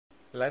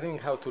Learning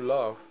how to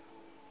love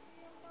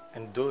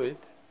and do it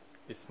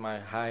is my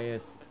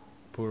highest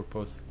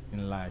purpose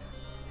in life.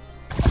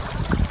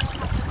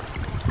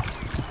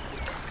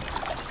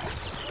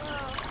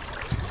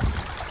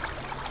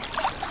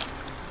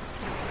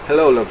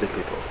 Hello lovely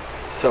people.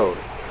 So,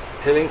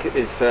 healing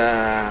is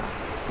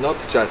not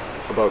just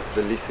about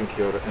releasing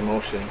your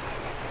emotions,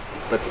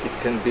 but it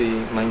can be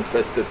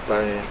manifested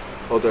by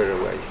other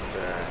ways,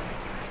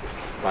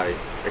 by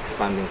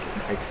expanding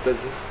in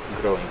ecstasy,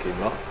 growing in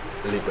love,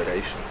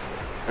 liberation.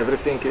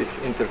 Everything is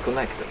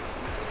interconnected.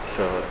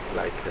 So,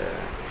 like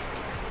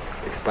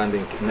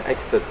expanding in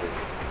ecstasy,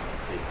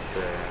 it's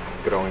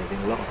growing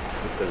in love,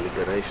 it's a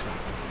liberation,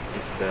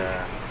 it's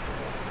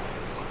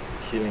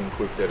healing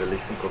with the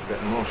releasing of the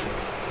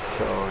emotions.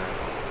 So,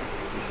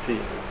 you see,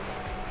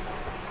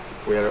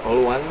 we are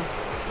all one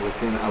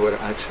within our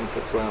actions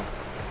as well.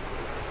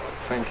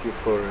 Thank you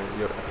for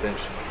your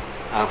attention.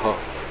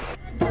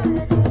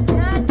 Aho.